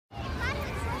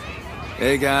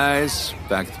Hey, guys.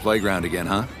 Back at the playground again,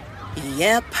 huh?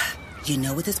 Yep. You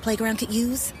know what this playground could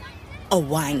use? A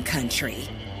wine country.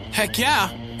 Heck yeah,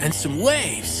 and some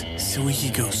waves, so we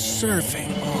could go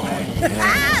surfing. Oh, yeah.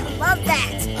 Ah, love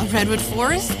that. A redwood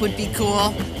forest would be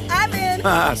cool. I'm in.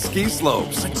 Ah, ski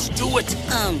slopes. Let's do it.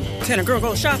 Can a girl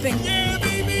go shopping? Yeah,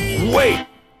 baby. Wait!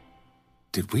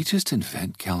 Did we just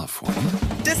invent California?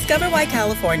 Discover why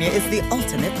California is the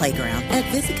ultimate playground at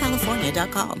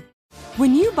visitcalifornia.com.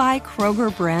 When you buy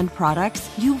Kroger brand products,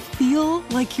 you feel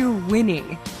like you're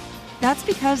winning. That's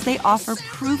because they offer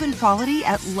proven quality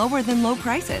at lower than low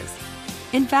prices.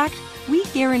 In fact, we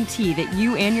guarantee that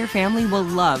you and your family will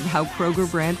love how Kroger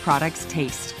brand products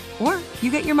taste, or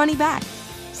you get your money back.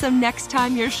 So next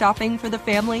time you're shopping for the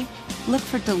family, look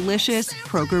for delicious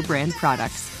Kroger brand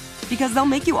products, because they'll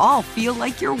make you all feel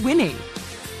like you're winning.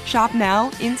 Shop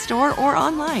now, in-store, or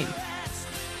online.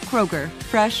 Kroger,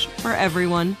 fresh for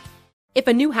everyone. If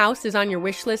a new house is on your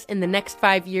wish list in the next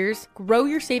 5 years, grow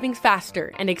your savings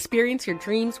faster and experience your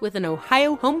dreams with an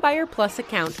Ohio Homebuyer Plus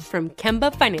account from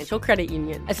Kemba Financial Credit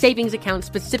Union. A savings account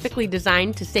specifically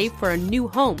designed to save for a new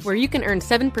home, where you can earn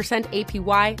 7%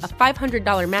 APY, a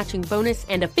 $500 matching bonus,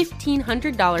 and a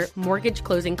 $1,500 mortgage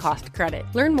closing cost credit.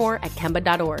 Learn more at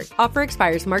Kemba.org. Offer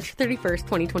expires March 31st,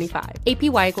 2025.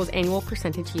 APY equals annual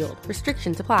percentage yield.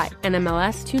 Restrictions apply.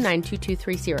 NMLS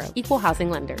 292230. Equal housing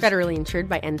lender. Federally insured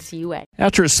by NCUA.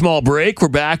 After a small break, we're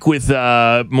back with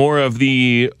more of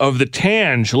the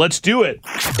Tange. Let's do it.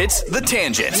 It's The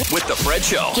Tangent with The Fred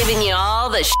Show. Giving you all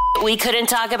the shit we couldn't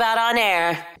talk about on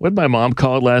air. What did my mom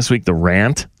call it last week? The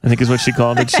rant, I think is what she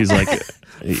called it. She's like,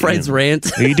 Fred's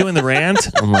rant. Are you doing the rant?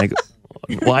 I'm like,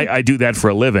 well, I do that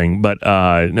for a living, but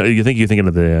no, I think you're thinking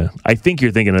of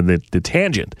the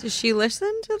Tangent. Does she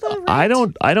listen to the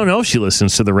rant? I don't know if she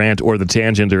listens to the rant or the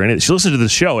Tangent or anything. She listens to the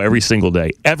show every single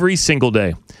day.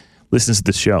 Listens to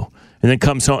the show, and then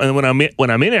comes home. And when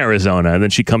I'm in Arizona, then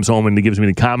she comes home and gives me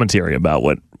the commentary about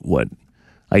what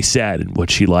I said and what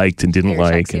she liked and didn't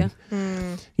like. And,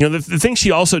 you know, the thing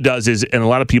she also does is, and a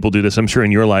lot of people do this, I'm sure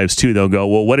in your lives too, they'll go,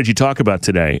 well, what did you talk about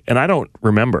today? And I don't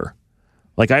remember.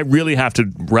 Like, I really have to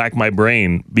rack my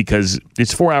brain because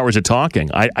it's 4 hours of talking.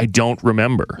 I don't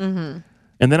remember. Mm-hmm.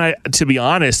 And then to be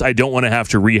honest, I don't want to have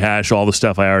to rehash all the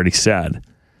stuff I already said.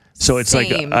 So it's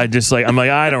Same. like, I'm like,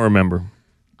 I don't remember.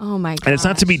 Oh my god! And it's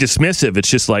not to be dismissive. It's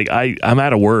just like I'm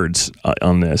out of words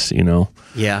on this, you know.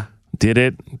 Yeah. Did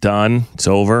it, done, it's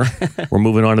over. We're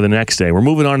moving on to the next day. We're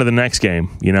moving on to the next game,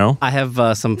 you know? I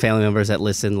have some family members that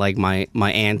listen, like my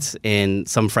aunts and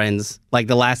some friends. Like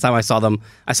the last time I saw them,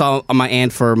 I saw my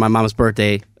aunt for my mom's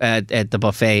birthday at the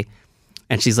buffet.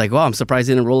 And she's like, well, I'm surprised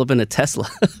he didn't roll up in a Tesla.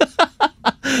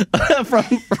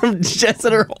 from Jess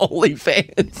and her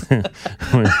OnlyFans.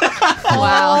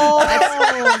 Wow.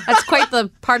 That's quite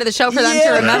the part of the show for them to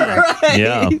remember. Right.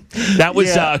 Yeah. That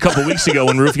was a couple weeks ago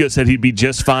when Rufio said he'd be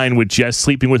just fine with Jess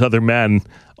sleeping with other men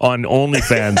on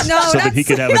OnlyFans so that he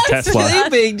could have a Tesla.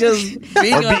 Sleeping, just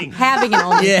having an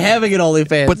OnlyFans. Yeah, having an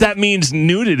OnlyFans. But that means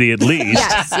nudity at least.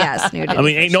 Yes, nudity. I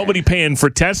mean, ain't nobody paying for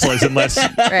Teslas unless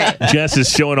Jess is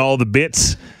showing all the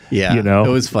bits. Yeah, you know? It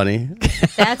was funny.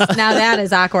 That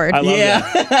is awkward. I love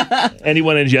that.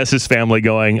 Anyone in Jess's family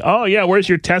going, oh, yeah, where's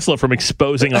your Tesla from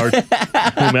exposing our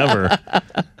whomever?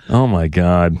 Oh, my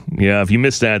God. Yeah, if you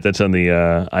missed that, that's on the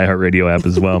iHeartRadio app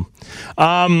as well.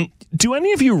 Do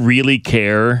any of you really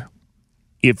care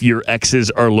if your exes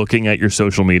are looking at your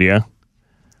social media?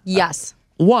 Yes.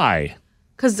 Why?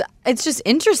 Because it's just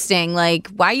interesting. Like,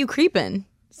 why are you creeping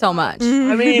so much?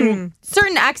 I mean,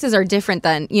 certain exes are different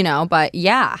than, but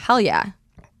yeah, hell yeah.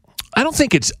 I don't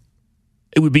think it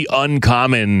would be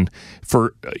uncommon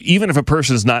for, even if a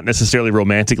person is not necessarily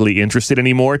romantically interested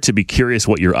anymore, to be curious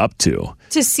what you're up to.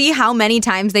 To see how many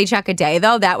times they check a day,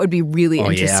 though, that would be really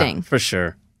interesting. Yeah, for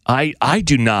sure. I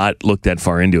do not look that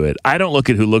far into it. I don't look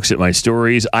at who looks at my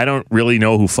stories. I don't really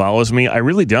know who follows me. I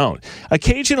really don't.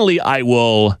 Occasionally, I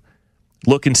will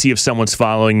look and see if someone's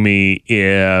following me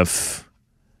if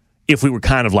we were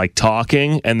kind of like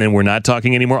talking and then we're not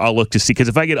talking anymore. I'll look to see, because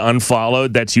if I get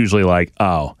unfollowed, that's usually like,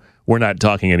 oh, we're not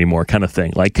talking anymore kind of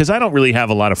thing. Like, because I don't really have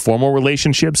a lot of formal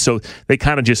relationships, so they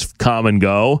kind of just come and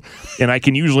go. And I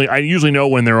usually know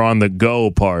when they're on the go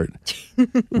part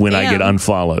when I get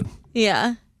unfollowed.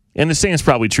 Yeah. And the same is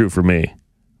probably true for me.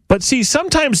 But see,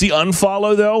 sometimes the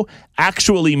unfollow, though,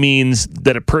 actually means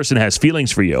that a person has feelings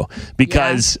for you.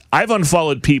 Because I've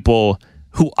unfollowed people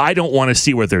who I don't want to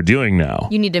see what they're doing now.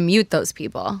 You need to mute those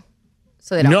people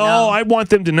so they don't know. No, I want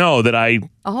them to know that I...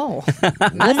 Oh.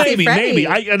 Well, maybe.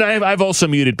 I've also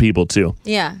muted people, too.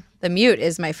 Yeah. The mute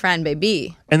is my friend,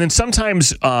 baby. And then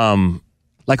sometimes, like on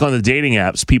the dating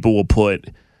apps, people will put...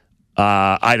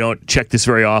 I don't check this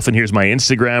very often. Here's my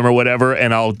Instagram or whatever,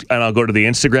 and I'll go to the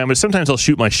Instagram. And sometimes I'll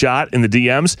shoot my shot in the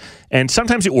DMs, and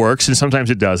sometimes it works, and sometimes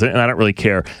it doesn't, and I don't really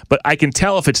care. But I can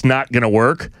tell if it's not going to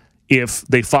work if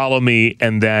they follow me,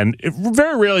 and then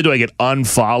very rarely do I get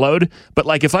unfollowed. But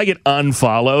like if I get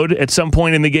unfollowed at some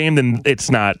point in the game, then it's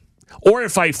not. Or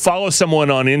if I follow someone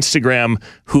on Instagram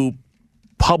who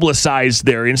publicized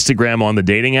their Instagram on the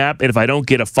dating app, and if I don't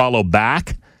get a follow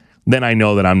back, then I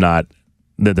know that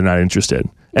that they're not interested.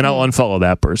 And I'll unfollow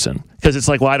that person. Because it's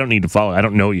like, well, I don't need to follow. I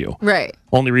don't know you. Right.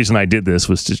 Only reason I did this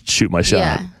was to shoot my shot.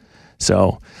 Yeah.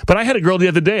 So, but I had a girl the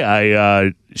other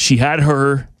day. She had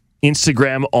her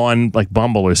Instagram on like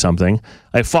Bumble or something.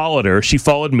 I followed her. She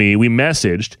followed me. We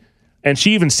messaged. And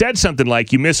she even said something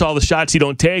like, you miss all the shots you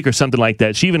don't take or something like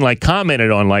that. She even like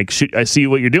commented on like, I see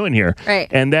what you're doing here. Right.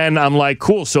 And then I'm like,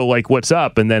 cool. So like, what's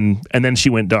up? And then she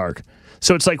went dark.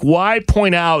 So it's like, why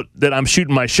point out that I'm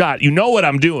shooting my shot? You know what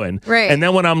I'm doing. Right. And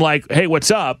then when I'm like, hey, what's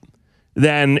up?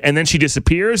 And then she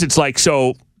disappears. It's like,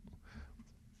 so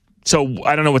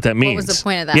I don't know what that means. What was the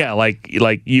point of that? Yeah, like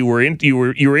you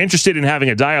were interested in having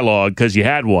a dialogue because you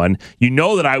had one. You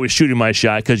know that I was shooting my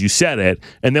shot because you said it.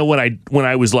 And then when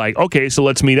I was like, okay, so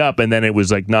let's meet up, and then it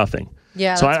was like nothing.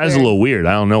 Yeah. So that was a little weird.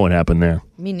 I don't know what happened there.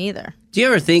 Me neither. Do you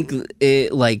ever think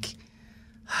like?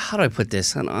 How do I put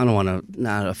this? I don't want to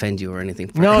not offend you or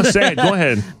anything. No, say it. Go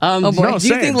ahead. Do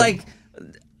you think like?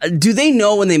 Do they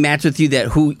know when they match with you that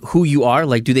who you are?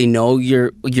 Like, do they know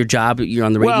your job? You're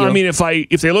on the radio. Well, I mean,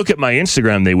 if they look at my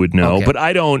Instagram, they would know. Okay. But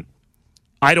I don't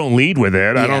lead with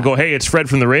it. I don't go, hey, it's Fred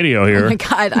from the radio here. Oh my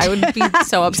God, I would be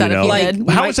so upset if you did.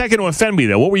 How is that going to offend me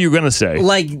though? What were you going to say?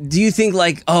 Like, do you think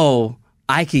like, oh,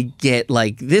 I could get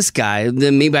like this guy,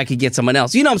 then maybe I could get someone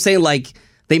else. You know what I'm saying? Like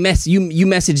they you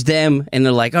message them and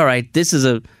they're like, all right,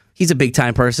 he's a big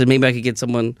time person. Maybe I could get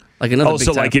someone like another. Oh, big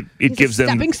so time. like it gives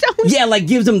them. Yeah, like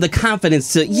gives them the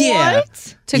confidence to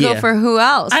To go for who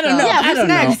else? I don't know. though? I don't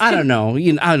know.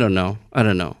 I don't know. I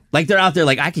don't know. Like they're out there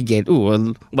like I could get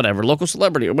whatever local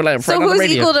celebrity or whatever. So Fred on the who's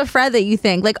radio. equal to Fred that you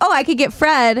think? Like, oh, I could get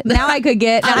Fred. Now I could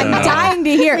get. And I'm dying to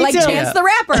hear like too. Chance the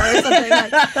Rapper or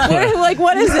something. Like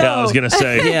what is it? Yeah, I was going to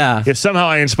say. Yeah. If somehow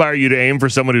I inspire you to aim for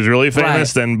someone who's really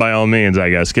famous, then by all means, I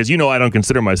guess, because I don't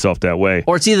consider myself that way.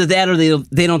 Or it's either that or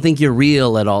they don't think you're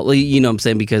real at all. You know what I'm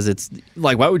saying? Because it's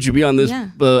like, why would you be on this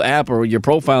app or your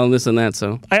profile and this and that?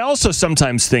 So I also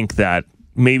sometimes think that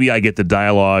maybe I get the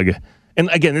dialogue. And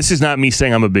again, this is not me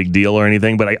saying I'm a big deal or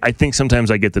anything, but I think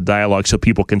sometimes I get the dialogue so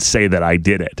people can say that I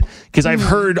did it. Because I've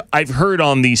heard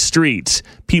on these streets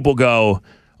people go,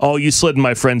 "Oh, you slid in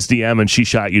my friend's DM and she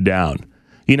shot you down,"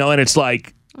 and it's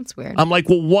like. That's weird. I'm like,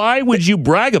 well, why would you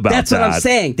brag about that? That's what I'm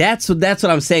saying. That's what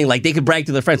I'm saying. Like they could brag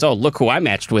to their friends, "Oh, look who I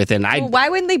matched with," and Well, why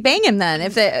wouldn't they bang him then?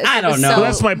 If it, I don't know. Well,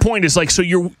 that's my point. Is like, so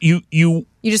you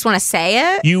just want to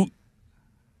say it.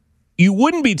 You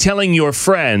wouldn't be telling your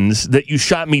friends that you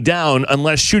shot me down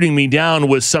unless shooting me down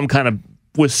was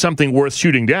something worth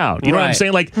shooting down. You know what I'm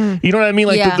saying? Like, you know what I mean?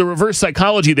 Like the reverse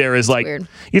psychology there is like,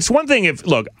 it's one thing if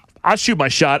I'll shoot my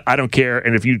shot. I don't care.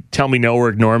 And if you tell me no or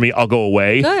ignore me, I'll go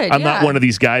away. Good, I'm not one of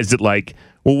these guys that like,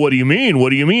 well, what do you mean?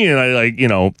 What do you mean? And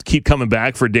I keep coming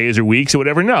back for days or weeks or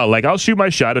whatever. No, like I'll shoot my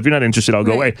shot. If you're not interested, I'll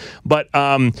go away. But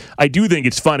I do think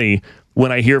it's funny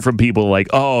when I hear from people like,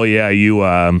 oh yeah,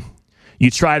 you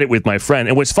tried it with my friend.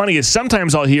 And what's funny is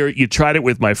sometimes I'll hear you tried it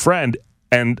with my friend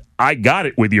and I got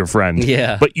it with your friend.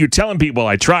 Yeah. But you're telling people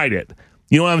I tried it.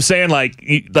 You know what I'm saying? Like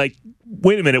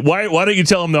wait a minute, why don't you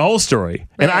tell them the whole story?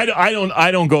 And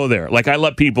I don't go there. Like I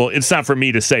let people, it's not for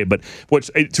me to say, but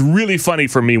it's really funny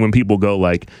for me when people go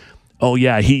like, oh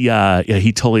yeah,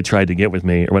 he totally tried to get with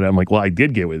me or whatever. I'm like, well, I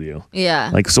did get with you.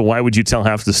 Yeah. Like, so why would you tell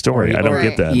half the story? I don't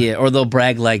get that. Yeah, or they'll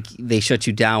brag like they shut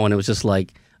you down when it was just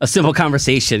like a simple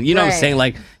conversation. You know what I'm saying?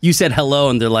 Like you said hello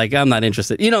and they're like, I'm not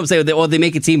interested. You know what I'm saying? Or they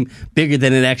make it seem bigger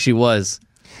than it actually was.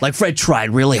 Like Fred tried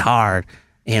really hard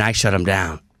and I shut him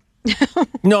down.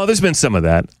 No, there's been some of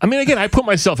that. I mean, again, I put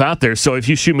myself out there, so if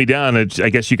you shoot me down, I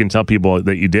guess you can tell people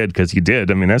that you did because you did.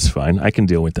 I mean, that's fine. I can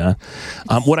deal with that.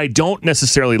 What I don't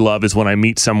necessarily love is when I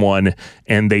meet someone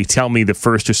and they tell me the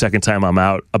first or second time I'm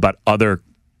out about other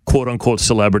quote-unquote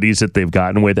celebrities that they've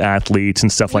gotten with, athletes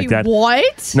and stuff like that.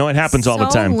 What? No, it happens all the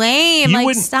time. Lame.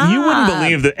 You Stop. You wouldn't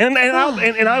believe that.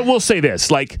 And I will say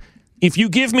this. Like, if you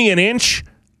give me an inch,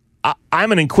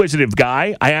 I'm an inquisitive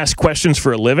guy. I ask questions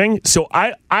for a living. So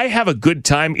I have a good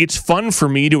time. It's fun for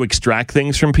me to extract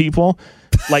things from people.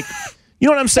 Like, you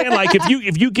know what I'm saying? Like,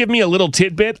 if you give me a little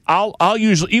tidbit, I'll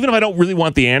usually, even if I don't really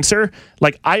want the answer,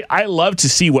 like, I love to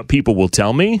see what people will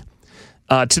tell me.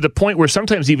 To the point where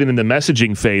sometimes even in the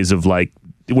messaging phase of like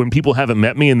when people haven't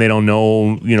met me and they don't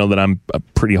know, that I'm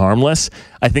pretty harmless,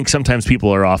 I think sometimes people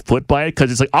are off put by it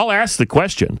because it's like, I'll ask the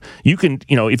question. You can,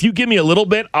 if you give me a little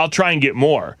bit, I'll try and get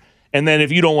more. And then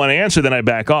if you don't want to answer, then I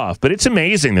back off. But it's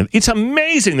amazing. It's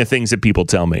amazing the things that people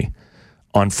tell me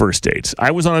on first dates.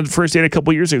 I was on a first date a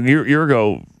couple years ago,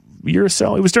 year or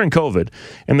so. It was during COVID.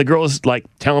 And the girl was like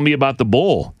telling me about the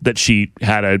bull that she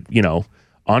had a,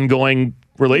 ongoing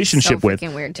relationship with.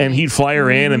 And he'd fly her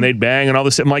in and they'd bang and all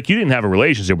this. I'm like, you didn't have a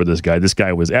relationship with this guy. This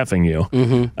guy was effing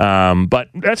you. But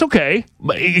that's okay.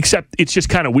 Except it's just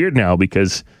kind of weird now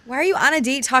because... Why are you on a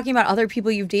date talking about other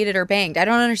people you've dated or banged? I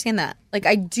don't understand that. Like,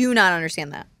 I do not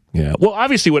understand that. Yeah. Well,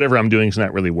 obviously, whatever I'm doing is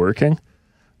not really working,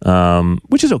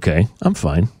 which is okay. I'm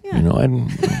fine. Yeah.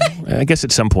 I guess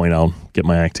at some point I'll get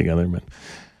my act together.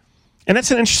 And that's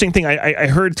an interesting thing. I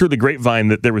heard through the grapevine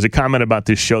that there was a comment about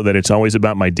this show that it's always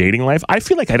about my dating life. I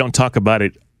feel like I don't talk about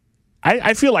it.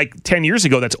 I feel like 10 years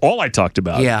ago, that's all I talked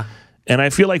about. Yeah. And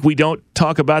I feel like we don't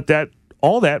talk about that.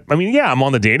 All that. I mean, yeah, I'm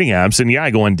on the dating apps and I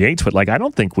go on dates, but I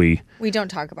don't think we don't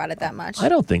talk about it that much. I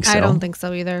don't think so. I don't think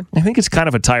so either. I think it's kind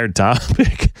of a tired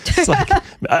topic. It's like,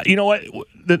 you know what?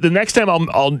 The next time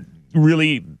I'll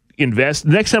really invest.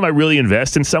 The next time I really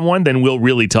invest in someone, then we'll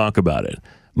really talk about it.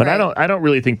 But right. I don't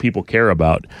really think people care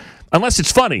about unless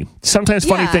it's funny. Sometimes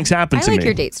funny things happen to me. I like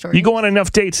your date story. You go on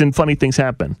enough dates and funny things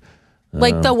happen.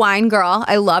 Like the wine girl.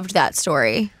 I loved that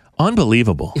story.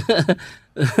 Unbelievable.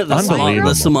 Unbelievable.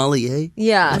 The sommelier.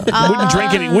 Yeah.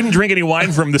 Wouldn't drink any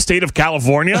wine from the state of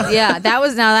California. Yeah, that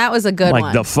was a good one.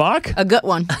 Like the fuck? A good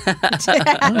one.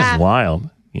 That was wild.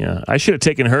 Yeah, I should have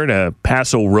taken her to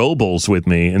Paso Robles with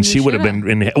me, and she would have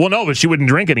been. But she wouldn't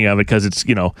drink any of it because it's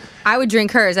I would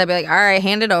drink hers. I'd be like, all right,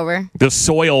 hand it over. The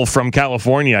soil from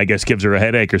California, I guess, gives her a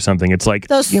headache or something. It's like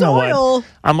the soil. Know what?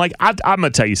 I'm like, I'm gonna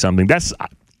tell you something.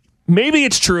 Maybe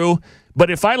it's true. But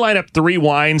if I line up 3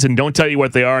 wines and don't tell you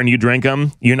what they are and you drink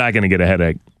them, you're not going to get a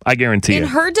headache. I guarantee it. In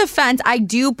her defense, I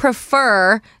do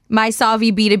prefer my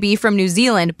Sauvy B2B from New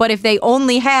Zealand. But if they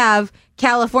only have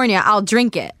California, I'll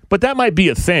drink it. But that might be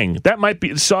a thing. That might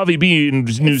be Sauvy B in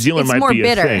New Zealand might be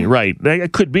a thing. Right.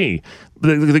 It could be.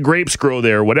 The grapes grow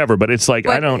there or whatever. But it's like,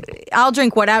 I'll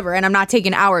drink whatever, and I'm not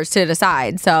taking hours to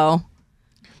decide. So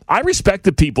I respect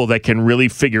the people that can really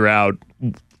figure out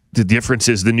the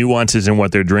differences, the nuances in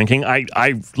what they're drinking.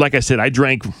 I like I said, I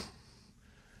drank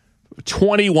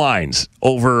 20 wines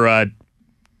over a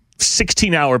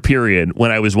 16-hour period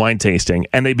when I was wine tasting,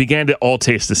 and they began to all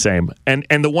taste the same. And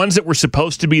the ones that were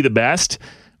supposed to be the best,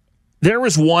 there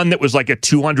was one that was like a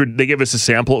 $200. They gave us a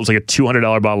sample. It was like a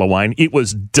 $200 bottle of wine. It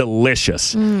was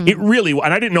delicious. It really,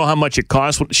 and I didn't know how much it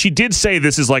cost. She did say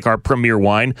this is like our premier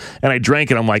wine, and I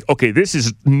drank it. I'm like, okay, this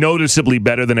is noticeably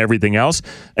better than everything else.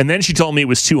 And then she told me it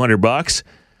was $200,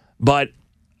 but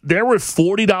there were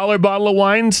 $40 bottle of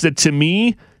wines that to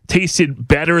me tasted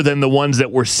better than the ones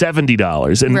that were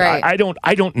 $70. And right. I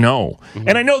don't know.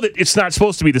 And I know that it's not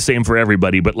supposed to be the same for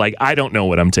everybody, but I don't know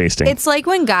what I'm tasting. It's like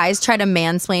when guys try to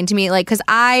mansplain to me, because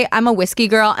I'm a whiskey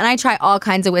girl and I try all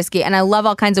kinds of whiskey and I love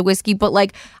all kinds of whiskey, but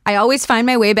I always find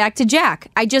my way back to Jack.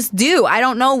 I just do. I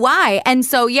don't know why. And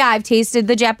so, yeah, I've tasted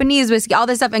the Japanese whiskey, all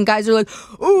this stuff, and guys are like,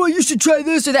 oh, you should try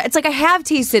this or that. It's like, I have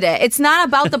tasted it. It's not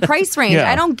about the price range.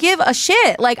 Yeah. I don't give a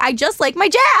shit. I just like my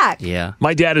Jack. Yeah.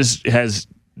 My dad has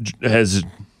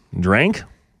drank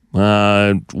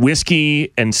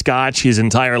whiskey and scotch his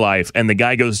entire life, and the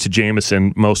guy goes to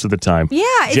Jameson most of the time. Yeah,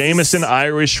 Jameson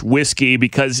Irish whiskey,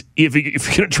 because if you're going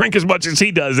to drink as much as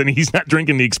he does, then he's not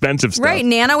drinking the expensive stuff. Right,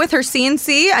 Nana with her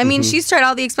CNC. I mean, she's tried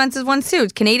all the expensive ones too.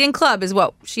 Canadian Club is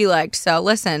what she liked. So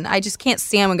listen, I just can't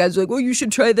stand when guys are like, well, you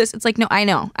should try this. It's like, no, I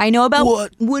know about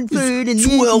what? Woodford and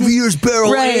 12 years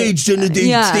barrel aged, and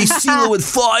they seal it with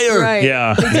fire. Right.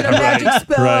 Yeah, they did a magic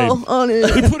spell on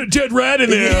it. They put a dead rat in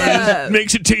there. Yeah. It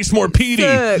makes it taste more peaty.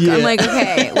 Yeah. I'm like,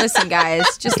 okay, listen, guys,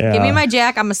 just give me my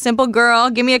Jack. I'm a simple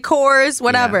girl. Give me a Coors,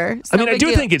 whatever. I mean, I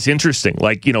do think it's interesting.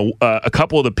 A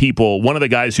couple of the people, one of the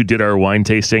guys who did our wine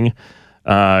tasting,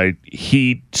 half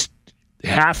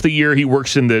the year he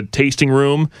works in the tasting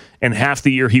room, and half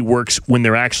the year he works when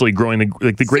they're actually growing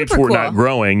the grapes were not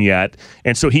growing yet,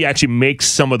 and so he actually makes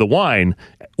some of the wine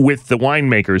with the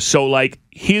winemakers. So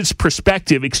his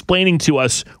perspective, explaining to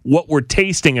us what we're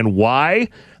tasting and why,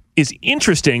 is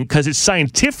interesting because it's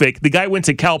scientific. The guy went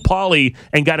to Cal Poly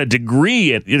and got a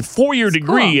degree, a 4-year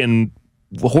degree in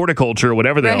horticulture or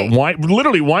whatever the hell,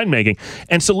 literally winemaking.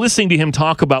 And so listening to him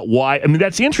talk about why, I mean,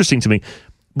 that's interesting to me.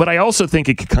 But I also think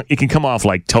it can come off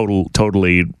like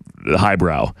totally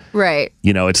highbrow. Right.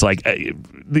 It's like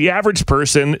the average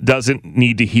person doesn't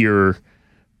need to hear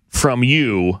from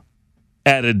you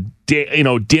at a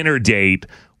dinner date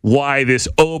why this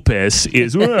opus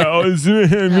is. I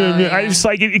just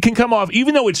like it can come off,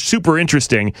 even though it's super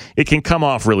interesting, it can come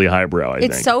off really highbrow. I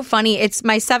think it's so funny. It's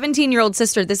my 17-year-old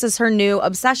sister. This is her new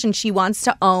obsession. She wants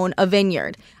to own a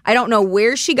vineyard. I don't know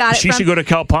where she got it from. She should go to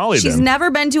Cal Poly. She's never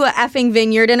been to a effing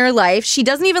vineyard in her life. She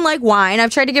doesn't even like wine.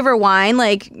 I've tried to give her wine.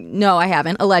 Like, no, I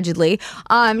haven't, allegedly.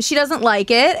 She doesn't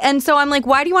like it. And so I'm like,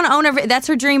 why do you want to own a That's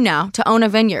her dream now, to own a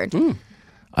vineyard.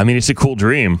 I mean, it's a cool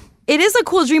dream. It is a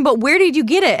cool dream, but where did you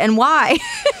get it and why?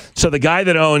 So the guy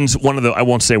that owns one of the, I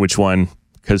won't say which one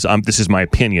because this is my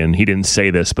opinion. He didn't say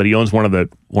this, but he owns one of the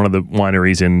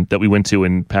wineries that we went to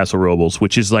in Paso Robles,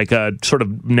 which is like a sort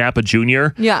of Napa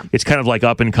Junior. Yeah, it's kind of like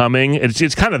up and coming.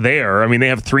 It's kind of there. I mean, they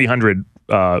have 300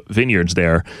 vineyards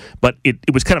there, but it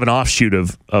was kind of an offshoot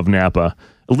of Napa,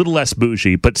 a little less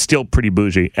bougie, but still pretty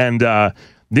bougie. And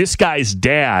this guy's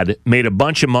dad made a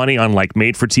bunch of money on like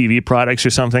made-for-TV products or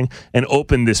something and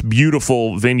opened this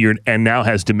beautiful vineyard and now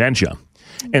has dementia.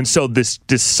 And so this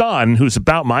son, who's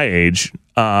about my age,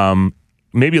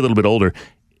 maybe a little bit older,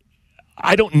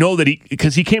 I don't know that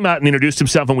because he came out and introduced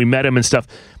himself and we met him and stuff.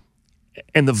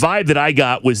 And the vibe that I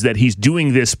got was that he's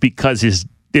doing this because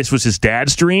this was his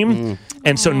dad's dream.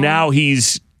 And so now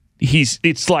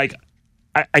it's like,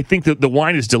 I think that the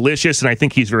wine is delicious and I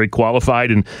think he's very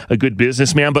qualified and a good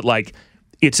businessman, but like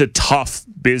it's a tough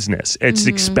business. It's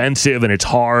expensive and it's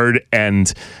hard.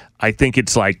 And I think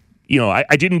it's like,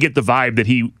 I didn't get the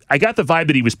vibe I got the vibe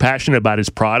that he was passionate about his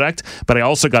product, but I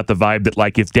also got the vibe that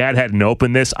like if dad hadn't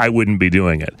opened this, I wouldn't be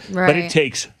doing it. Right. But it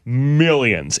takes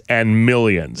millions and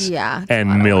millions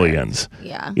and millions.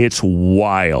 Yeah. It's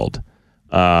wild.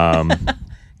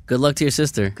 Good luck to your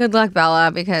sister. Good luck,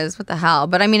 Bella, because what the hell?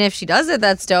 But I mean, if she does it,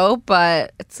 that's dope.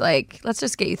 But it's like, let's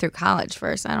just get you through college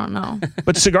first. I don't know.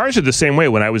 But cigars are the same way.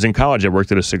 When I was in college, I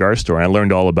worked at a cigar store, and I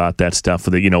learned all about that stuff.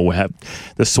 The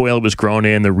soil it was grown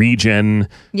in, the region,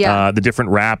 the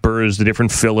different wrappers, the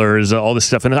different fillers, all this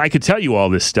stuff. And I could tell you all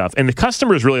this stuff. And the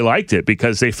customers really liked it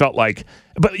because they felt like,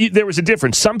 but there was a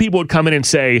difference. Some people would come in and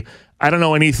say, I don't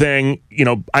know anything.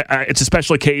 It's a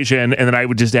special occasion, and then I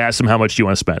would just ask them, how much do you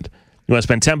want to spend? You want to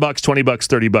spend $10, $20,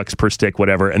 $30 per stick,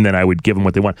 whatever, and then I would give them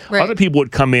what they want. Right. Other people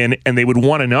would come in and they would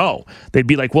want to know. They'd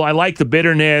be like, "Well, I like the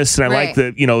bitterness and I like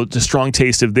the the strong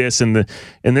taste of this and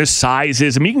there's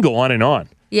sizes." I mean, you can go on and on.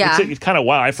 Yeah, it's kind of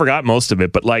wild. I forgot most of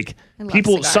it, but like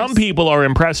some people are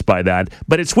impressed by that.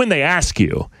 But it's when they ask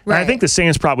you. Right. And I think the same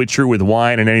is probably true with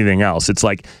wine and anything else. It's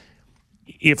like,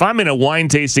 if I'm in a wine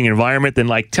tasting environment, then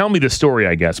like tell me the story,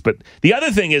 I guess. But the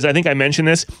other thing is, I think I mentioned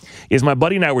this, is my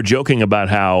buddy and I were joking about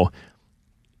how.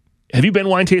 Have you been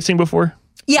wine tasting before?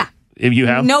 Yeah. If you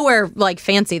have? Nowhere like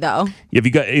fancy though. Have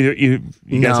you got you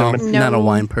guys haven't been? Not a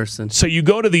wine person. So you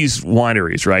go to these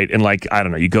wineries, right? And like, I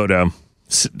don't know, you go to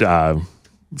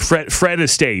Fred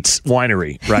Estates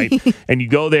Winery, right? And you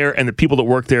go there and the people that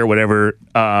work there, whatever,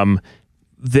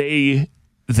 they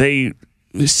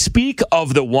speak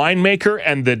of the winemaker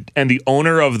and the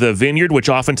owner of the vineyard, which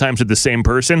oftentimes are the same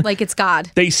person. Like it's God.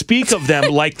 They speak of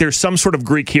them like they're some sort of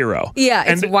Greek hero. Yeah,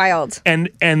 it's wild.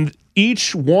 And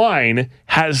each wine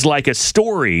has like a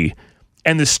story,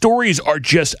 and the stories are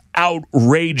just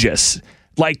outrageous.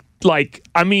 Like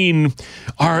I mean,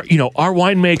 our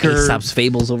winemaker Aesop's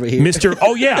Fables over here.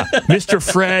 Mr.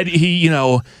 Fred,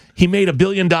 he made $1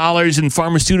 billion in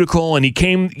pharmaceutical, and he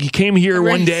came here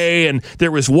one day, and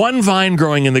there was one vine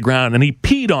growing in the ground, and he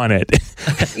peed on it.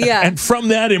 Yeah. And from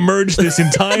that emerged this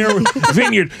entire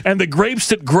vineyard. And the grapes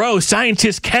that grow,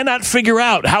 scientists cannot figure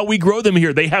out how we grow them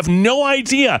here. They have no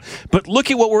idea. But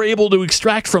look at what we're able to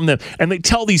extract from them. And they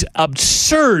tell these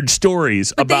absurd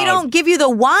stories but they don't give you the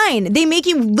wine. They make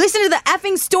you listen to the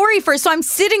effing story first. So I'm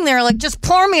sitting there like, just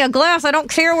pour me a glass. I don't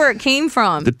care where it came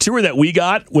from. The tour that we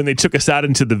got, when they took us out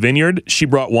into the vineyard, she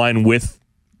brought wine with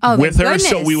her, goodness.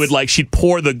 so we would she'd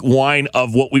pour the wine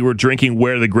of what we were drinking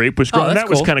where the grape was grown. That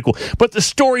was kind of cool. But the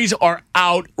stories are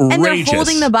outrageous. And they're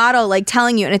holding the bottle, like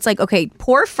telling you, and it's like, okay,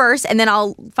 pour first, and then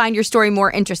I'll find your story more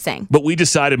interesting. But we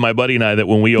decided, my buddy and I, that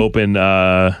when we open,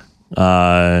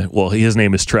 his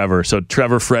name is Trevor, so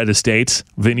Trevor Fred Estates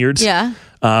Vineyards,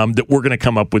 that we're going to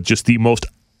come up with just the most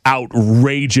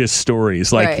outrageous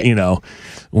stories.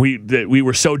 We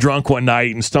were so drunk one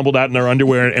night and stumbled out in our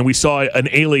underwear and we saw an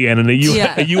alien and a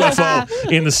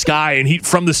UFO in the sky, and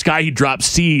from the sky he dropped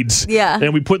seeds. Yeah.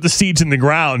 And we put the seeds in the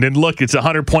ground, and look, it's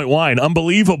 100-point wine.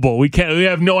 Unbelievable. We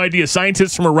have no idea.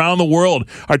 Scientists from around the world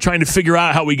are trying to figure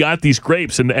out how we got these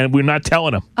grapes, and we're not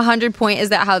telling them. 100 point, is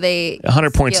that how they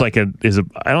 100 points I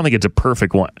don't think it's a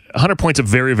perfect wine. 100 points a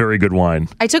very, very good wine.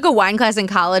 I took a wine class in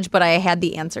college, but I had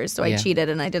the answers, so I cheated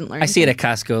and I didn't learn. I see it at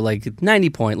Costco, like 90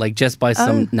 point, like just buy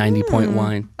some 90 point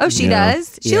wine. Oh, she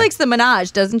does? She likes the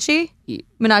Menage, doesn't she?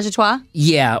 Menage a Trois?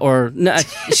 Yeah, or no,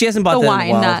 she hasn't bought The that wine, in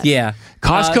a while. not- Yeah.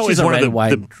 Costco She's is a one of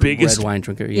red the biggest red wine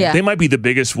drinker. Yeah. They might be the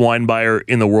biggest wine buyer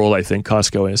in the world, I think,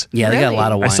 Costco is. Yeah, they got a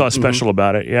lot of wine. I saw a special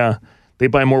about it, yeah. They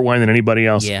buy more wine than anybody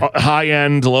else. Yeah. High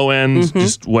end, low end,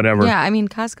 just whatever. Yeah, I mean,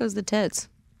 Costco's the tits.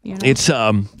 You know? It's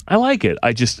I like it.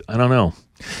 I don't know.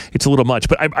 It's a little much.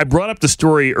 But I brought up the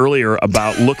story earlier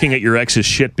about looking at your ex's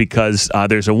shit because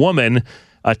there's a woman,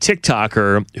 a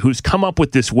TikToker, who's come up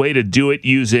with this way to do it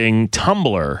using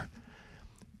Tumblr.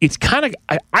 It's kind of,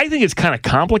 I think it's kind of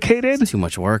complicated. It's too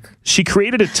much work. She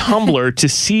created a Tumblr to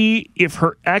see if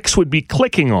her ex would be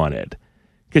clicking on it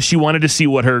because she wanted to see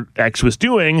what her ex was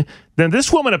doing. Then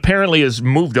this woman apparently has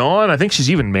moved on. I think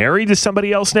she's even married to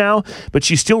somebody else now, but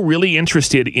she's still really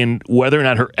interested in whether or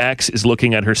not her ex is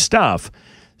looking at her stuff.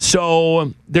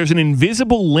 So there's an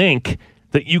invisible link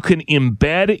that you can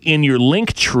embed in your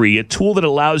link tree, a tool that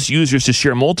allows users to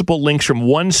share multiple links from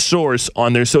one source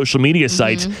on their social media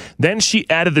sites. Then she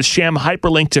added the sham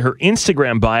hyperlink to her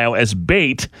Instagram bio as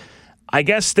bait. I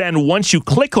guess then once you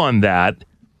click on that,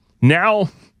 now,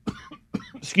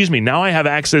 excuse me, now I have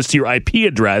access to your IP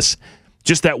address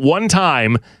just that one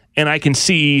time, and I can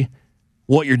see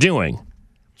what you're doing.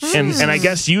 And I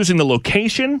guess using the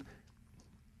location.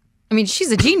 I mean,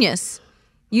 she's a genius.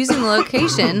 Using the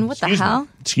location. What the hell?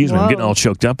 Excuse me, I'm getting all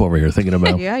choked up over here thinking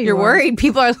about. Yeah, you're worried.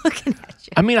 People are looking at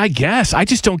you. I mean, I guess I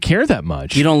just don't care that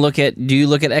much. You don't look at? Do you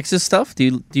look at ex's stuff?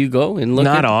 Do you go and look?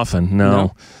 Not often.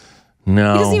 No. He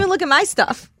doesn't even look at my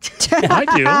stuff. I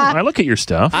do. I look at your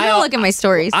stuff. I don't look at my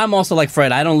stories. I'm also like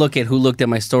Fred. I don't look at who looked at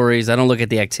my stories. I don't look at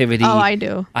the activity. Oh, I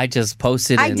do. I just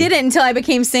posted. I didn't until I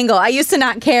became single. I used to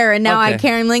not care, and now I Okay.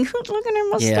 care. I'm like, who's looking at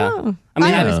my stuff? I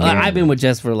mean, I've been with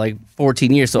Jess for like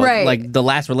 14 years, so Right. like the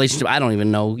last relationship, I don't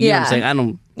even know. You know what I'm saying? I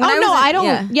don't. I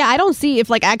don't. Yeah, I don't see if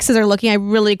like exes are looking. I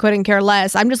really couldn't care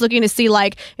less. I'm just looking to see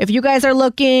like if you guys are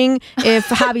looking, if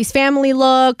Javi's family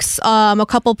looks, a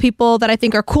couple people that I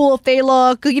think are cool if they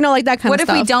look, you know, like that kind What of if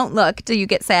stuff. we don't look? Do you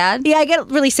get sad? Yeah, I get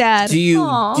really sad. Do you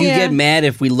Yeah. get mad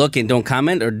if we look and don't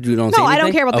comment, or do you don't? say No, I don't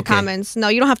anything? care about the Okay. comments. No,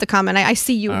 you don't have to comment. I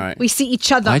see you. All right. We see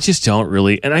each other. I just don't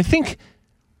really, and I think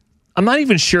I'm not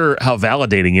even sure how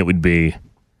validating it would be.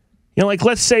 You know, like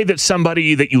let's say that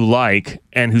somebody that you like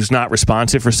and who's not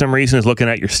responsive for some reason is looking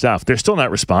at your stuff. They're still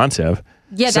not responsive.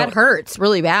 Yeah, So- that hurts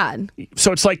really bad.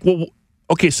 So it's like, well,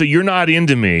 okay, so you're not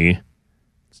into me,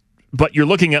 but you're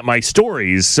looking at my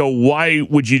stories. So why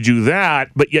would you do that?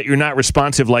 But yet you're not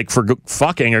responsive, like for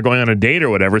fucking or going on a date or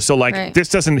whatever. So like, Right. this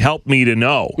doesn't help me to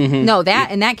know. No,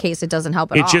 that in that case, it doesn't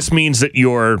help at all. It just means that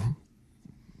you're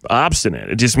obstinate.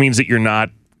 It just means that you're not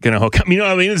going to hook up. You know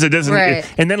what I mean? It doesn't. Right.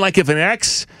 And then like if an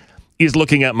ex is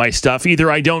looking at my stuff, either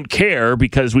I don't care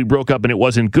because we broke up and it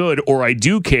wasn't good, or I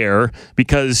do care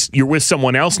because you're with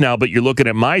someone else now, but you're looking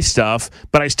at my stuff,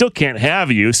 but I still can't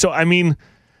have you. So, I mean,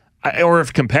 or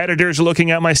if competitors are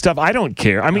looking at my stuff, I don't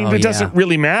care. I mean, Oh, it yeah. doesn't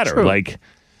really matter. True. Like,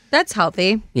 That's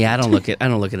healthy. Yeah, I don't look at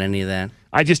any of that.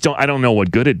 I don't know what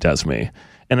good it does me.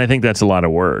 And I think that's a lot of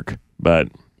work, but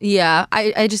Yeah,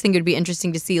 I just think it would be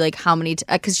interesting to see like how many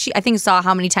because I think saw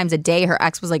how many times a day her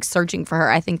ex was like searching for her.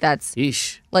 I think that's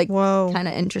like kind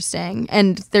of interesting.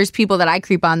 And there's people that I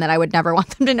creep on that I would never want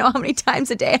them to know how many times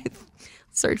a day I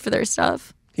search for their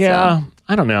stuff. yeah,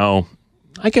 I don't know.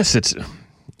 I guess it's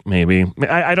maybe.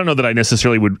 I don't know that I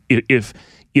necessarily would if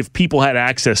people had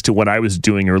access to what I was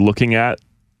doing or looking at.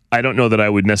 I don't know that I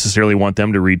would necessarily want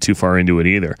them to read too far into it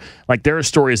either. Like there are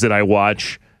stories that I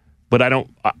watch, but I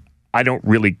don't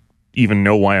really even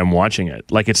know why I'm watching it.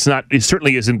 Like it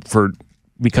certainly isn't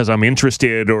because I'm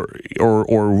interested or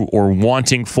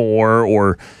wanting for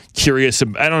or curious.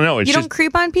 I don't know. It's you just don't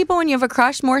creep on people when you have a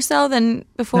crush more so than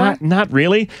before? not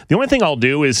really. The only thing I'll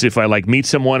do is if I like meet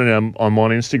someone and I'm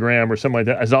on Instagram or something like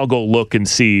that, is I'll go look and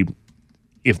see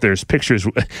if there's pictures.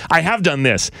 I have done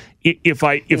this.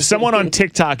 If someone on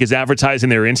TikTok is advertising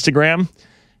their Instagram,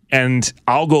 and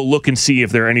I'll go look and see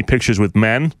if there are any pictures with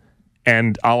men,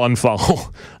 and I'll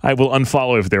unfollow. I will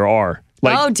unfollow if there are.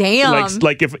 Oh, damn.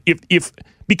 Like if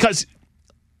because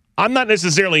I'm not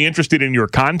necessarily interested in your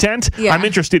content. Yeah. I'm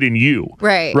interested in you.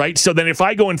 Right. Right. So then if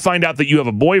I go and find out that you have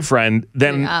a boyfriend,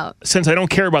 then since I don't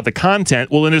care about the content,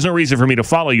 well, then there's no reason for me to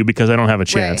follow you because I don't have a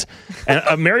chance. And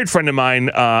a married friend of mine,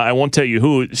 I won't tell you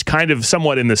who, is kind of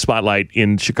somewhat in the spotlight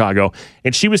in Chicago.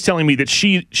 And she was telling me that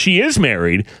she is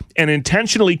married and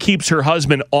intentionally keeps her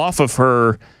husband off of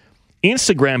her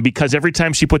Instagram because every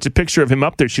time she puts a picture of him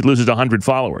up there, she loses 100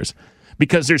 followers.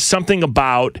 Because there's something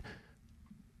about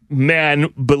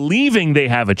men believing they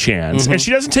have a chance. And she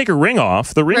doesn't take her ring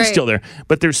off. The ring's still there.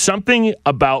 But there's something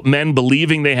about men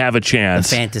believing they have a chance.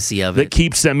 The fantasy of that it.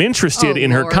 keeps them interested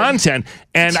in her content.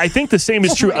 And I think the same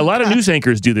is true. A lot of news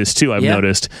anchors do this too, I've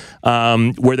noticed,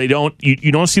 where they don't,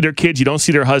 you don't see their kids, you don't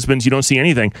see their husbands, you don't see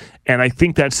anything. And I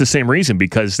think that's the same reason,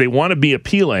 because they want to be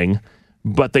appealing,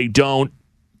 but they don't.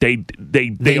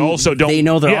 They also don't. They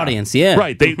know their audience,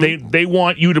 right. They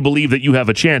want you to believe that you have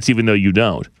a chance, even though you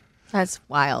don't. That's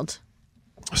wild.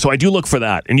 So I do look for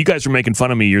that. And you guys were making fun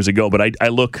of me years ago, but I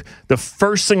look, the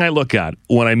first thing I look at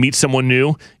when I meet someone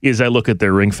new is I look at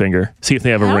their ring finger, see if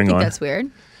they have a ring on. That's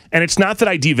weird. And it's not that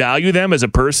I devalue them as a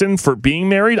person for being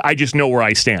married. I just know where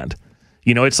I stand.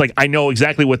 You know, it's like I know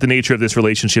exactly what the nature of this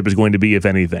relationship is going to be, if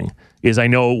anything. Is I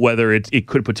know whether it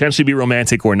could potentially be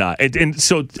romantic or not. And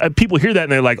so people hear that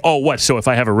and they're like, oh, what? So if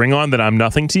I have a ring on, then I'm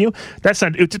nothing to you? That's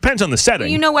not, it depends on the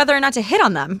setting. You know whether or not to hit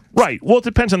on them. Right. Well, it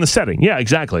depends on the setting. Yeah,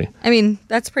 exactly. I mean,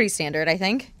 that's pretty standard, I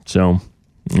think. So,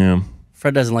 yeah.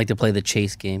 Fred doesn't like to play the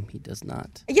chase game. He does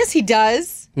not. Yes, he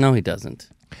does. No, he doesn't.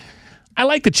 I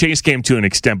like the chase game to an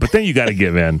extent, but then you got to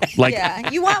give in. Like, yeah,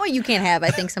 you want what you can't have, I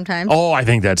think, sometimes. Oh, I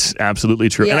think that's absolutely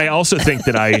true. Yeah. And I also think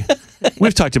that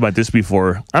we've talked about this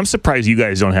before. I'm surprised you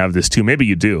guys don't have this too. Maybe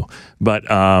you do. But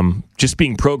just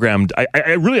being programmed,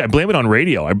 I blame it on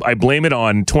radio. I blame it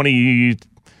on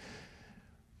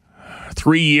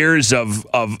 23 years of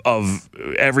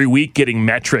every week getting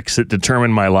metrics that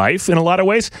determine my life in a lot of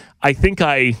ways. I think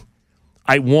I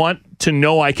want to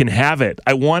know I can have it.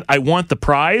 I want the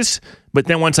prize, but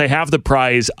then once I have the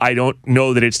prize, I don't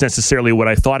know that it's necessarily what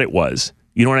I thought it was.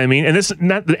 You know what I mean? And this is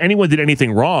not that anyone did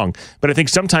anything wrong, but I think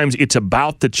sometimes it's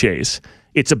about the chase.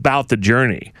 It's about the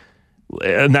journey.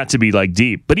 Not to be like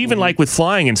deep, but even like with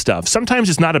flying and stuff, sometimes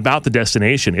it's not about the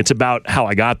destination. It's about how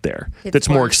I got there. That's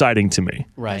more exciting to me.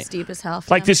 Right. That's deep as hell.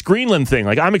 Like this Greenland thing.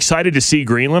 Like I'm excited to see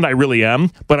Greenland. I really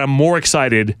am, but I'm more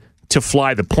excited to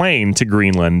fly the plane to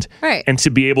Greenland and to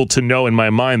be able to know in my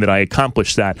mind that I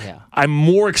accomplished that. Yeah. I'm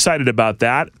more excited about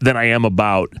that than I am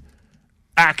about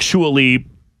actually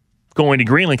going to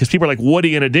Greenland, because people are like, what are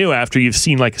you going to do after you've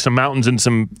seen like some mountains and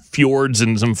some fjords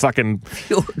and some fucking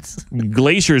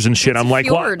glaciers and shit? I'm like,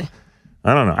 what?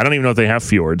 I don't know. I don't even know if they have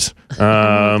fjords.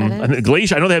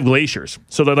 Glacier. I know they have glaciers.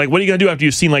 So they're like, what are you going to do after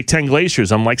you've seen like 10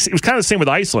 glaciers? I'm like, it was kind of the same with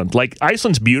Iceland. Like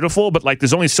Iceland's beautiful, but like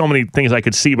there's only so many things I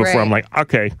could see before I'm like,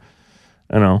 okay.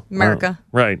 I know. America.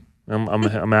 Right.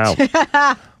 I'm out.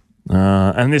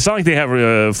 And it's not like they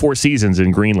have 4 seasons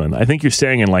in Greenland. I think you're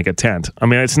staying in like a tent. I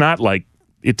mean, it's not like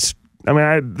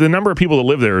the number of people that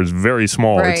live there is very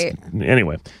small. Right.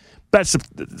 Anyway, that's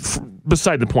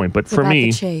beside the point. But for me,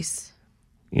 the chase.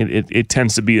 It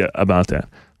tends to be about that.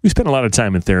 We spent a lot of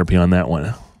time in therapy on that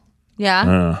one.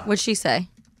 Yeah? What'd she say?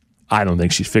 I don't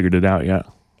think she's figured it out yet.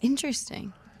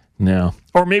 Interesting. No.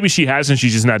 Or maybe she hasn't.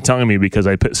 She's just not telling me because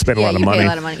I spent a lot of money. Pay a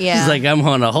lot of money. Yeah. She's like, I'm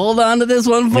going to hold on to this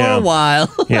one for a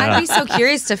while. Yeah. I'd be so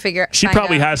curious to figure She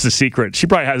probably has the secret. She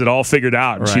probably has it all figured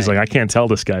out. And she's like, I can't tell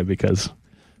this guy because,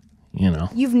 you know.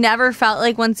 You've never felt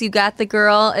like once you got the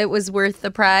girl, it was worth the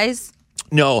prize?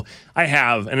 No, I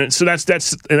have. And so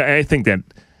that's and I think that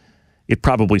it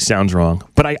probably sounds wrong.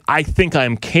 But I think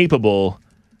I'm capable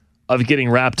of getting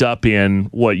wrapped up in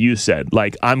what you said.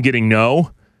 Like, I'm getting no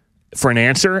for an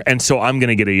answer, and so I'm going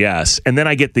to get a yes. And then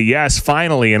I get the yes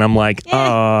finally, and I'm like,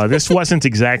 this wasn't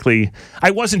exactly...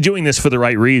 I wasn't doing this for the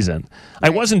right reason. Right. I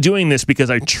wasn't doing this because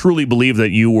I truly believe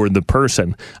that you were the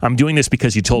person. I'm doing this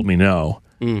because you told me no.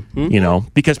 Mm-hmm. You know,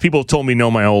 because people have told me no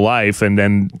my whole life, and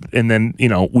then you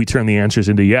know, we turn the answers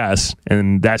into yes,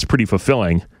 and that's pretty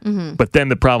fulfilling. Mm-hmm. But then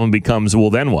the problem becomes, well,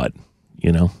 then what?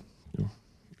 You know?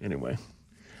 Anyway.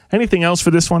 Anything else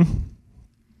for this one?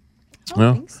 I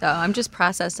don't think so. I'm just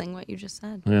processing what you just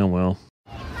said. Yeah, well.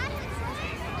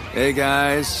 Hey,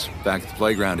 guys. Back at the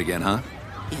playground again, huh?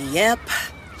 Yep.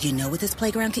 You know what this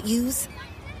playground could use?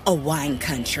 A wine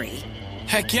country.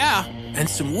 Heck yeah. And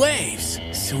some waves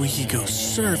so we could go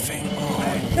surfing.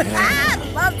 Oh,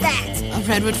 yeah. Love that. A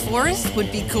redwood forest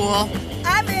would be cool.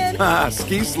 I'm in.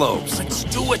 Ski slopes. Let's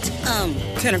do it.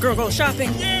 Can a girl go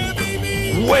shopping? Yeah,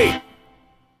 baby. Wait.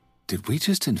 Did we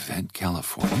just invent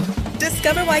California?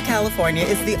 Discover why California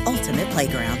is the ultimate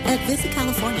playground at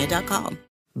visitcalifornia.com.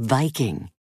 Viking,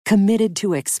 committed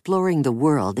to exploring the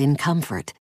world in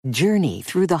comfort. Journey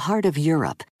through the heart of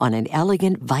Europe on an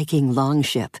elegant Viking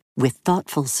longship with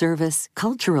thoughtful service,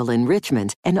 cultural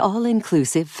enrichment, and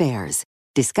all-inclusive fares.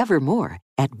 Discover more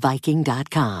at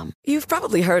Viking.com. You've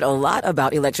probably heard a lot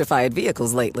about electrified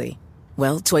vehicles lately.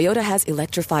 Well, Toyota has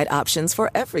electrified options for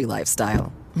every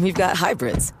lifestyle. We've got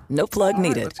hybrids, no plug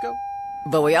needed. Let's go.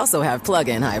 But we also have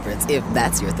plug-in hybrids, if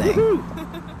that's your thing.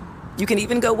 You can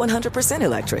even go 100%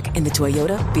 electric in the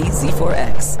Toyota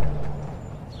BZ4X.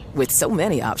 With so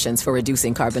many options for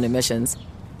reducing carbon emissions,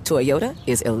 Toyota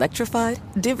is electrified,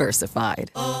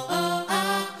 diversified.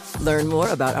 Learn more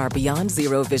about our Beyond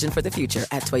Zero vision for the future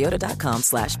at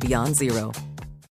toyota.com/beyond zero.